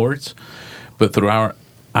cohorts, but through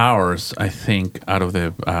ours, I think out of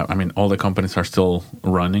the, all the companies are still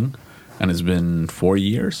running, and it's been 4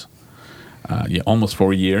 years. Almost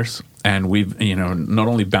 4 years, and we've not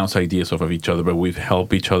only bounced ideas off of each other, but we've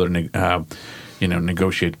helped each other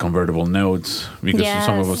negotiate convertible notes because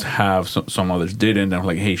some of us have, some others didn't. And I'm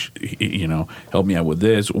like, hey, help me out with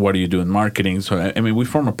this. What do you do in marketing? So we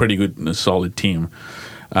form a pretty good, solid team.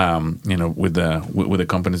 With the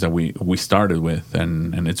companies that we started with,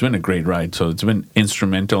 and it's been a great ride. So it's been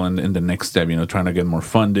instrumental in the next step, trying to get more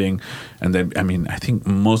funding, and then I think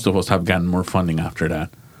most of us have gotten more funding after that.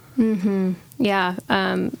 Mm-hmm. Yeah,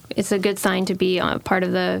 it's a good sign to be part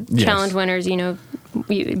of the challenge winners.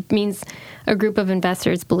 It means a group of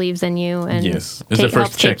investors believes in you and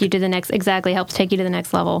helps take you to the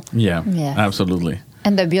next level. Yeah, absolutely.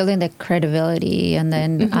 And they're building the credibility, and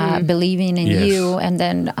then believing in you, and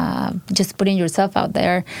then just putting yourself out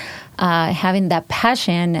there, having that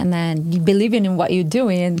passion, and then believing in what you're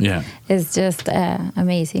doing is just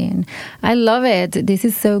amazing. I love it. This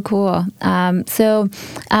is so cool. So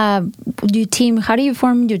your team, how do you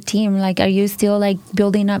form your team? Like, are you still like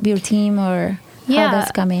building up your team, or how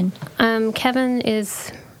that's coming? Kevin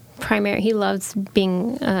is primary. He loves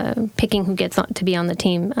being picking who gets to be on the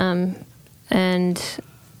team. And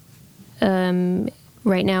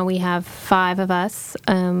right now we have 5 of us.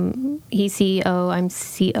 He's CEO, I'm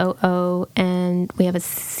COO, and we have a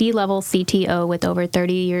C-level CTO with over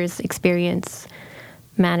 30 years experience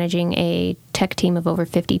managing a tech team of over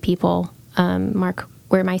 50 people. Mark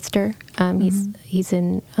Wehrmeister, he's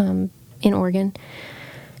in Oregon.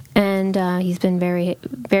 And he's been very,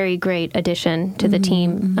 very great addition to the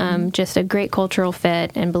team. Just a great cultural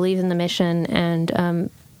fit, and believes in the mission, and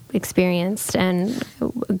experienced, and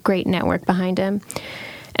a great network behind him.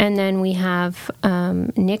 And then we have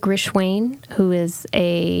Nick Rishwain, who is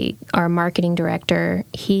our marketing director.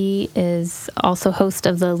 He is also host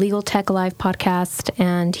of the Legal Tech Live podcast,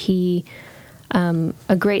 and he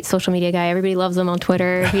a great social media guy. Everybody loves him on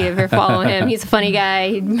Twitter. If you ever follow him, he's a funny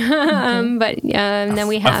guy. Then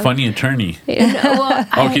we have a funny attorney. He's not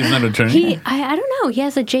an attorney. I don't know. He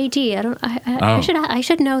has a JD. I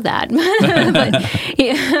should know that.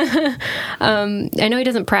 I know he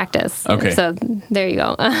doesn't practice. Okay. So there you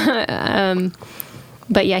go.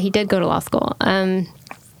 But yeah, he did go to law school.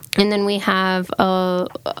 And then we have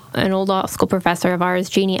an old law school professor of ours,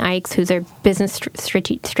 Jeannie Ikes, who's our business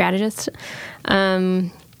strategist.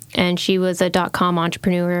 And she was a .com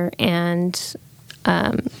entrepreneur, and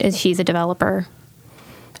she's a developer.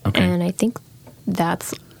 Okay. And I think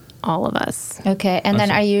that's all of us. Okay. And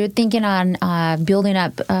then are you thinking on building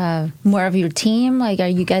up more of your team? Like, are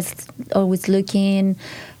you guys always looking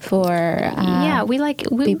for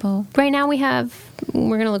people? Right now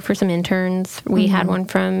we're going to look for some interns. We had one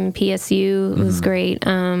from PSU. It was great.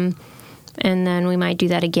 And then we might do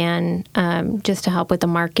that again just to help with the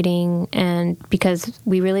marketing, and because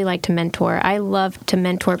we really like to mentor. I love to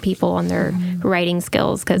mentor people on their writing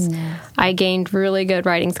skills, because I gained really good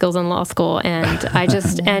writing skills in law school, and I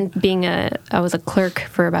just I was a clerk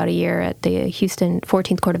for about a year at the Houston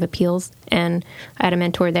 14th Court of Appeals, and I had a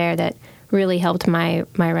mentor there that really helped my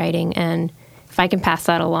writing. And if I can pass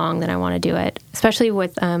that along, then I want to do it, especially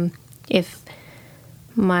with if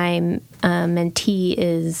my mentee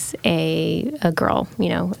is a girl,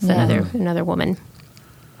 it's another woman.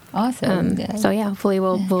 Awesome. So yeah, hopefully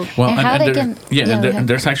we'll. And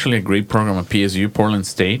there's actually a great program at PSU, Portland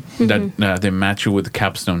State, that they match you with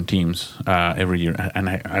capstone teams every year. And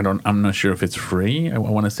I'm not sure if it's free. I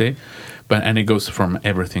want to say, and it goes from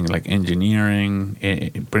everything like engineering,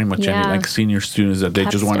 pretty much any like senior students that they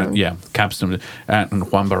just want to capstone.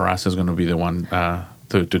 And Juan Barras is going to be the one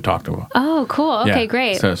to talk to. Oh, cool. Okay,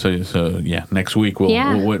 great. So yeah, next week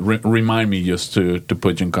we'll remind me just to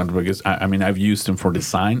put you in contact, because I mean, I've used them for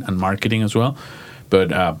design and marketing as well,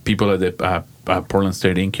 but people at the Portland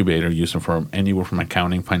State Incubator use them for anywhere from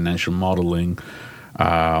accounting, financial modeling,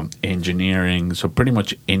 engineering, so pretty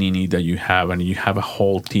much any need that you have, and you have a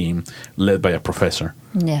whole team led by a professor.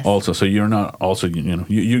 Yes. Also, so you're not also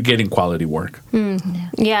you're getting quality work.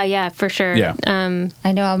 Yeah, for sure. Yeah.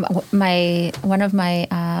 I know one of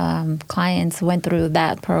my clients went through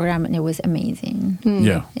that program, and it was amazing.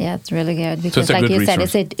 Yeah. Yeah, it's really good because, a like good you said,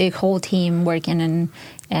 resource. it's a whole team working in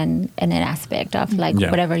an aspect of like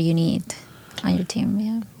whatever you need on your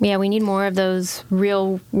team. Yeah, we need more of those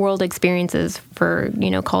real world experiences for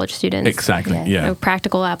college students. Exactly. Yeah. A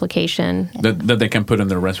practical application that they can put in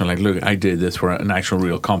their resume, like, look, I did this for an actual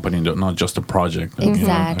real company, not just a project.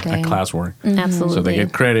 Exactly. A classwork. Absolutely. So they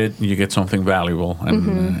get credit, you get something valuable,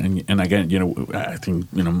 and again, I think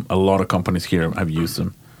a lot of companies here have used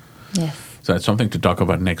them. Yes. So that's something to talk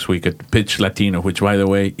about next week at Pitch Latino, which, by the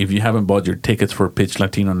way, if you haven't bought your tickets for Pitch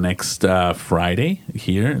Latino next Friday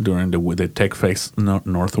here during the Tech Fest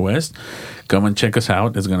Northwest, come and check us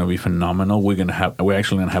out. It's going to be phenomenal. We're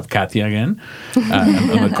actually going to have Katia again,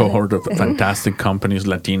 and a cohort of fantastic companies,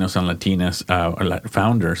 Latinos and Latinas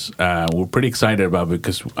founders. We're pretty excited about it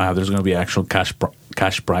because there's going to be actual cash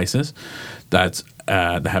prizes that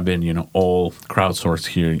have been all crowdsourced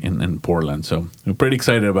here in Portland. So we're pretty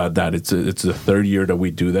excited about that. It's the third year that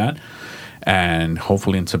we do that, and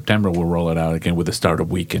hopefully in September we'll roll it out again with the startup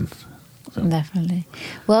weekend. So. Definitely.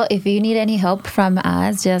 Well, if you need any help from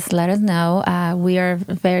us, just let us know. We are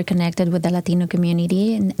very connected with the Latino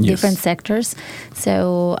community in different sectors.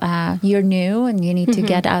 So you're new and you need to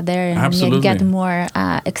get out there and get more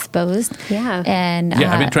exposed. Yeah. And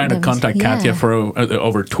I've been trying to contact Katia for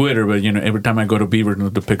over Twitter, but every time I go to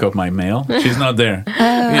Beaverton to pick up my mail, she's not there.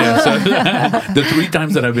 So the 3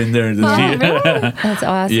 times that I've been there, really? That's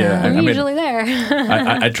awesome. Yeah, I'm usually there.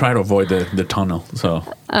 I try to avoid the tunnel. So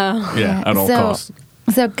at all costs.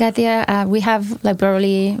 So, Katia, we have like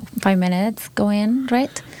probably 5 minutes going,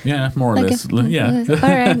 right? Yeah, more or less. Yeah. All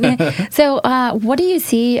right. Yeah. So, what do you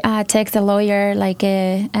see Text a Lawyer like,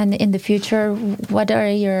 and in the future? What are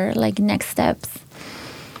your like next steps?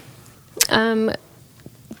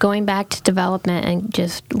 Going back to development and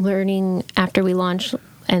just learning after we launch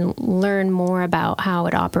and learn more about how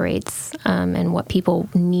it operates and what people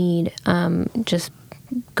need. Just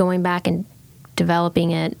going back and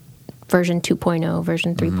developing it. Version 2.0,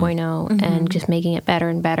 version 3.0, and just making it better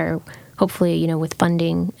and better, hopefully, with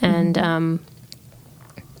funding and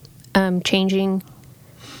changing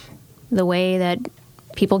the way that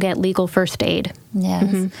people get legal first aid.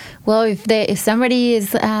 Yes. Well, if somebody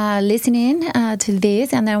is listening to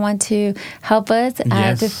this and they want to help us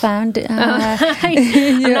to found, not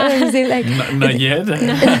yet.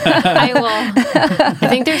 I will. I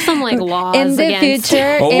think there's some like laws in the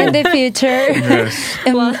future. In the future, yes.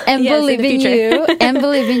 and believe in you. And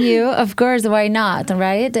believe in you. Of course, why not?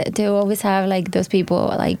 Right? To always have like those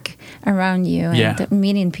people like around you and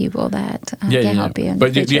meeting people that can help you.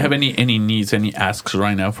 But do you have any needs, any asks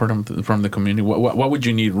right now from the community? What would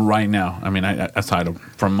you need right now? I mean, aside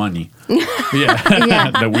from money,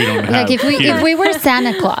 that we don't have. Like if we were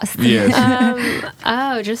Santa Claus,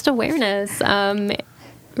 just awareness.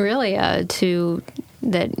 Really, to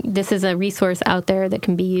that this is a resource out there that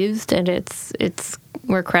can be used, and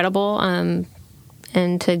we're credible.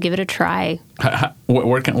 And to give it a try.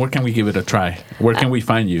 Where can we give it a try? Where can we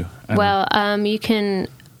find you? You can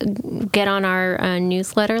get on our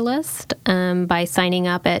newsletter list by signing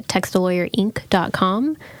up at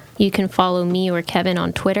textalawyerinc.com. You can follow me or Kevin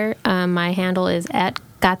on Twitter. My handle is at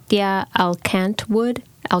Katia Alcantwood.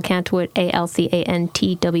 Alcantwood,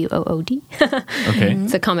 ALCANTWOOD. Okay.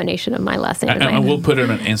 It's a combination of my last name. And we'll put it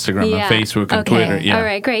on Instagram and Facebook and Twitter. Yeah. All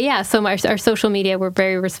right, great. Yeah. So our social media, we're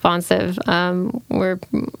very responsive. We're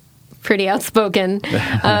pretty outspoken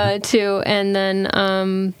too. And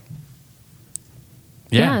then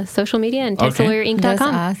social media and textalawyerinc.com. That's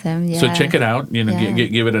awesome. Yeah. So check it out.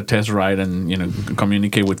 Give it a test ride, and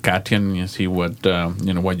communicate with Katia and see what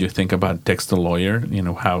what you think about Text a Lawyer.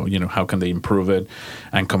 How can they improve it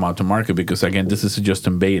and come out to market? Because again, this is just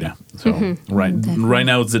in beta. So right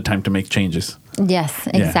now it's the time to make changes. Yes,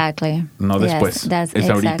 exactly. No después. Es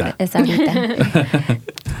ahorita. Es ahorita.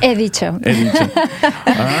 He dicho. All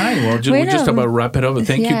right. Well, we just about wrap it up.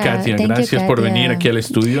 Thank you, Katia. Gracias por venir aquí al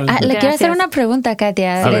estudio. Le quiero hacer una pregunta,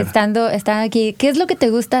 Katia. Estando aquí, ¿qué es lo que te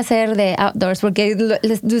gusta hacer de outdoors? Porque lo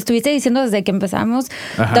estuviste diciendo desde que empezamos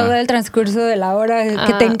todo el transcurso de la hora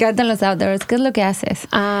que te encantan los outdoors. ¿Qué es lo que haces?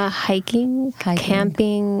 Hiking,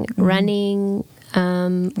 camping, running.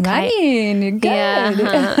 Running, good.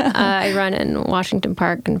 Yeah, I run in Washington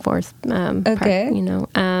Park and Forest Park,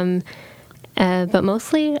 but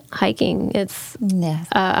mostly hiking. It's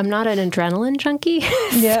I'm not an adrenaline junkie,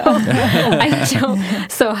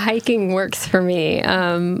 so hiking works for me,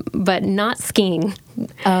 but not skiing.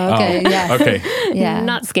 Oh, okay. Okay. Yeah.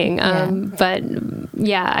 Not skiing. But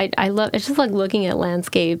yeah, I love. It's just like looking at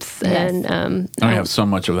landscapes, and I have so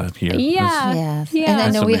much of that here. Yeah.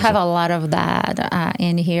 And then we have a lot of that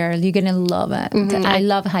in here. You're gonna love it. Mm-hmm. I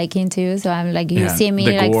love hiking too. So I'm like, you see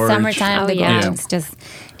me like gorge. Summertime. The gorge is just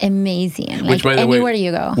amazing. Like, which, by the anywhere way,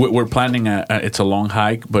 you go. We're planning it's a long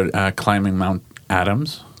hike, but climbing Mount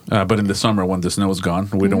Adams. But in the summer, when the snow is gone,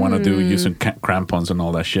 we don't want to do using crampons and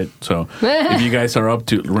all that shit. So if you guys are up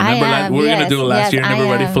to, remember we were going to do it last year and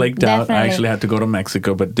everybody flaked out. I actually had to go to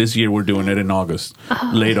Mexico, but this year we're doing it in August,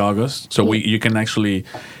 late August. So you can actually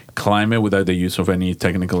climb it without the use of any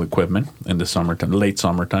technical equipment in the summertime, late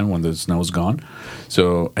summertime when the snow is gone.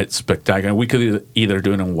 So it's spectacular. We could either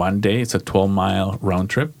do it in one day. It's a 12-mile round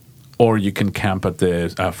trip, or you can camp at the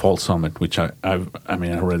fall summit, which I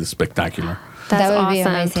read is spectacular. That's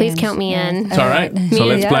awesome. Please count me in. It's all right. So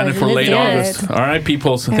let's plan it for late August. All right,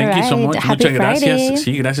 people. So thank you so much. Happy Muchas gracias. Friday.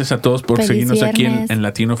 Sí, gracias a todos por seguirnos aquí en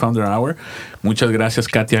Latino Founder Hour. Muchas gracias,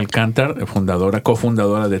 Katia Alcántar,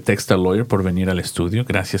 cofundadora de Texta Lawyer, por venir al estudio.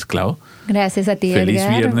 Gracias, Clau. Gracias a ti, Feliz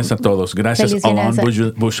Edgar. viernes a todos. Gracias, Alon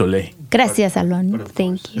Beausoleil. Gracias, Alon.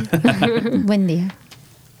 Thank you. Buen día.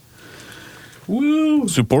 Woo!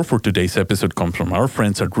 Support for today's episode comes from our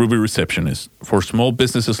friends at Ruby Receptionist. For small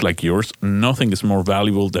businesses like yours, nothing is more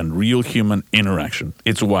valuable than real human interaction.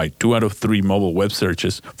 It's why 2 out of 3 mobile web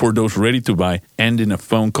searches for those ready to buy end in a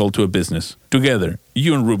phone call to a business. Together,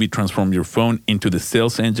 you and Ruby transform your phone into the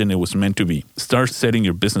sales engine it was meant to be. Start setting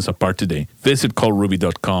your business apart today. Visit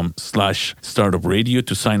callruby.com/startupradio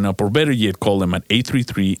to sign up, or better yet, call them at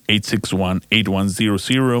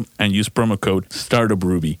 833-861-8100 and use promo code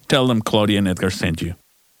StartupRuby. Tell them Claudia and Edgar sent you.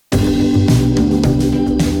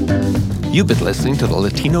 You've been listening to the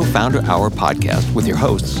Latino Founder Hour podcast with your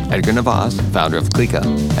hosts, Edgar Navas, founder of Clica,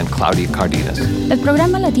 and Claudia Cardenas. El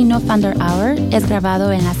programa Latino Founder Hour es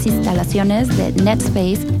grabado en las instalaciones de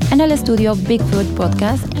NetSpace en el estudio Bigfoot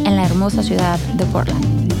Podcast en la hermosa ciudad de Portland.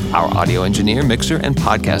 Our audio engineer, mixer, and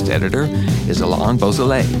podcast editor is Alon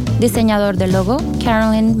Beausoleil. Diseñador de logo,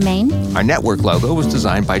 Carolyn Main. Our network logo was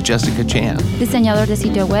designed by Jessica Chan. Diseñador de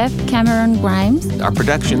sitio web, Cameron Grimes. Our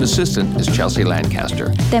production assistant is Chelsea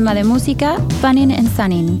Lancaster. Tema de música, Funnin' and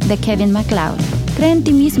Sunning, de Kevin MacLeod. Cree en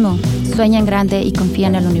ti mismo, sueña en grande y confía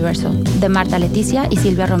en el universo, de Marta Leticia y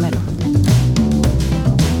Silvia Romero.